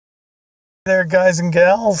There, guys and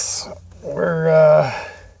gals, we're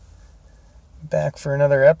back for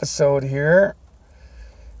another episode here.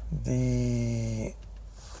 The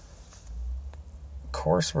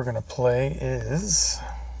course we're going to play is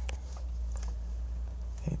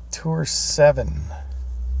a Tour 7.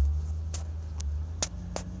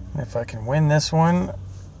 If I can win this one,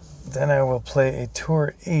 then I will play a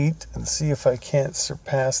Tour 8 and see if I can't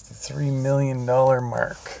surpass the $3 million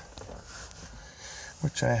mark,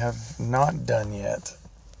 which I have not done yet,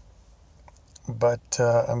 but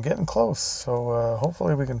I'm getting close, so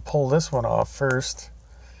hopefully we can pull this one off first.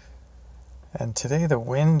 And today the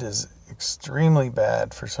wind is extremely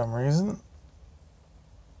bad for some reason.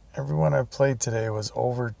 Everyone I've played today was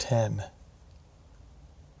over 10,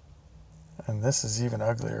 and this is even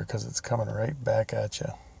uglier because it's coming right back at you.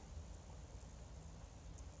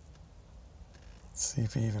 Let's see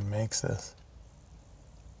if he even makes this.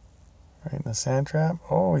 Right in the sand trap.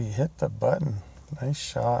 Oh, he hit the button. Nice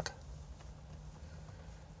shot.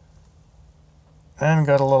 And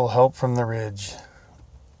got a little help from the ridge.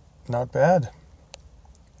 Not bad.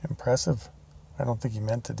 Impressive. I don't think he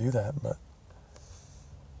meant to do that, but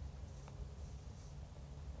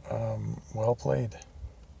well played.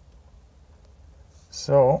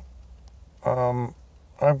 So,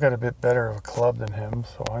 I've got a bit better of a club than him,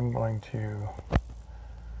 so I'm going to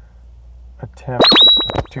attempt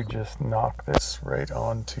to just knock this right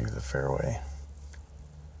onto the fairway.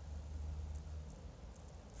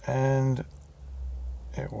 And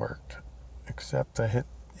it worked, except I hit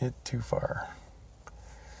it too far.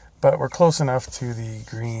 But we're close enough to the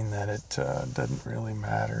green that it doesn't really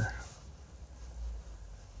matter.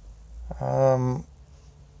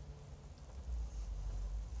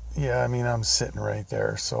 Yeah, I mean, I'm sitting right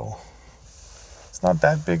there, so it's not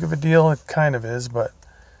that big of a deal. It kind of is, but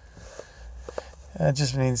it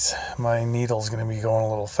just means my needle's going to be going a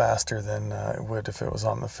little faster than it would if it was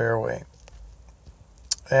on the fairway.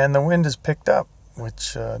 And the wind is picked up,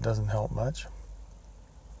 which doesn't help much.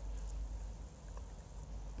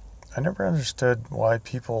 I never understood why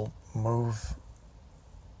people move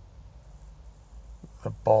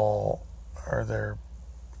the ball or their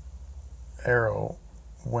arrow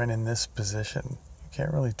when in this position. You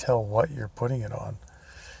can't really tell what you're putting it on.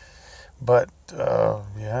 But,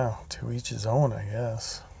 yeah, to each his own, I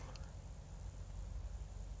guess.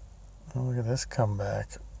 Oh, look at this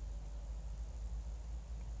comeback.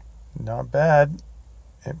 Not bad.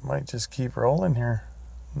 It might just keep rolling here.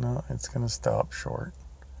 No, it's going to stop short.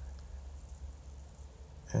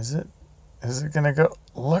 Is it? Is it going to go?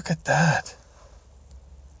 Look at that.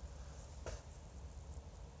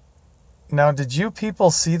 Now, did you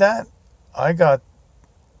people see that? I got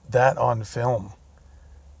that on film.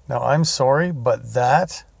 Now, I'm sorry, but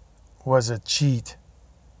that was a cheat.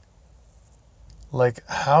 Like,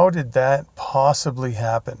 how did that possibly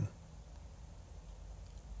happen?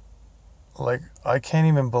 Like, I can't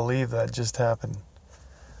even believe that just happened.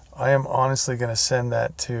 I am honestly going to send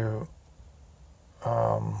that to,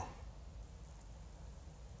 I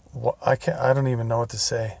don't even know what to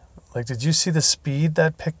say. Like, did you see the speed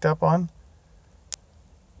that picked up on?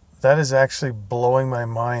 That is actually blowing my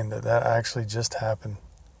mind that actually just happened.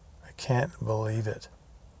 I can't believe it.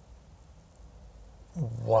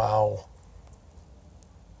 Wow.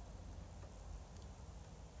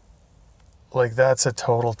 Like, that's a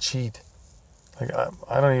total cheat. Like,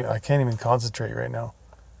 I can't even concentrate right now.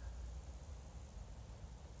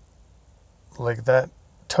 Like, that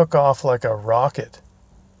took off like a rocket.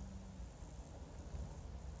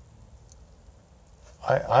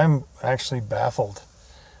 I'm actually baffled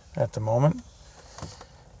at the moment.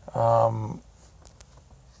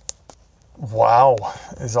 Wow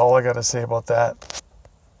is all I got to say about that.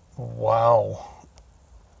 Wow.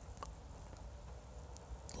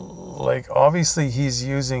 Like, obviously he's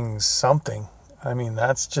using something. I mean,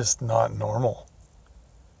 that's just not normal.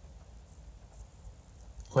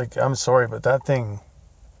 Like, I'm sorry, but that thing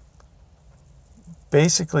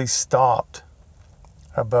basically stopped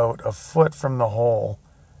about a foot from the hole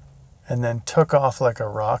and then took off like a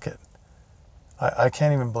rocket. I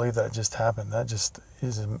can't even believe that just happened. That just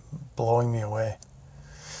is blowing me away.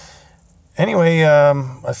 Anyway,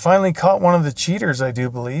 I finally caught one of the cheaters, I do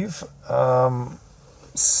believe.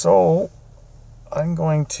 So I'm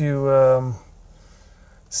going to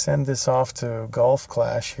send this off to Golf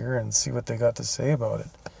Clash here and see what they got to say about it.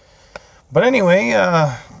 But anyway,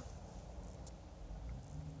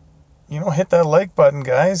 hit that like button,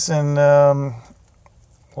 guys, and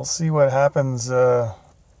we'll see what happens.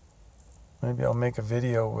 Maybe I'll make a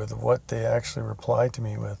video with what they actually replied to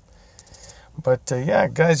me with. But yeah,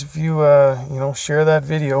 guys, if you share that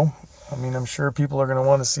video, I mean, I'm sure people are going to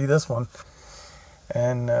want to see this one.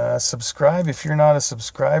 And subscribe if you're not a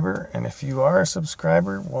subscriber. And if you are a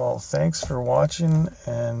subscriber, well, thanks for watching.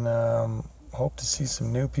 And hope to see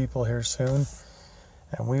some new people here soon.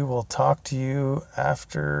 And we will talk to you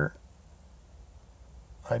after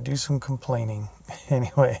I do some complaining.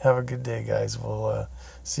 Anyway, have a good day, guys. We'll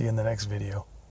see you in the next video.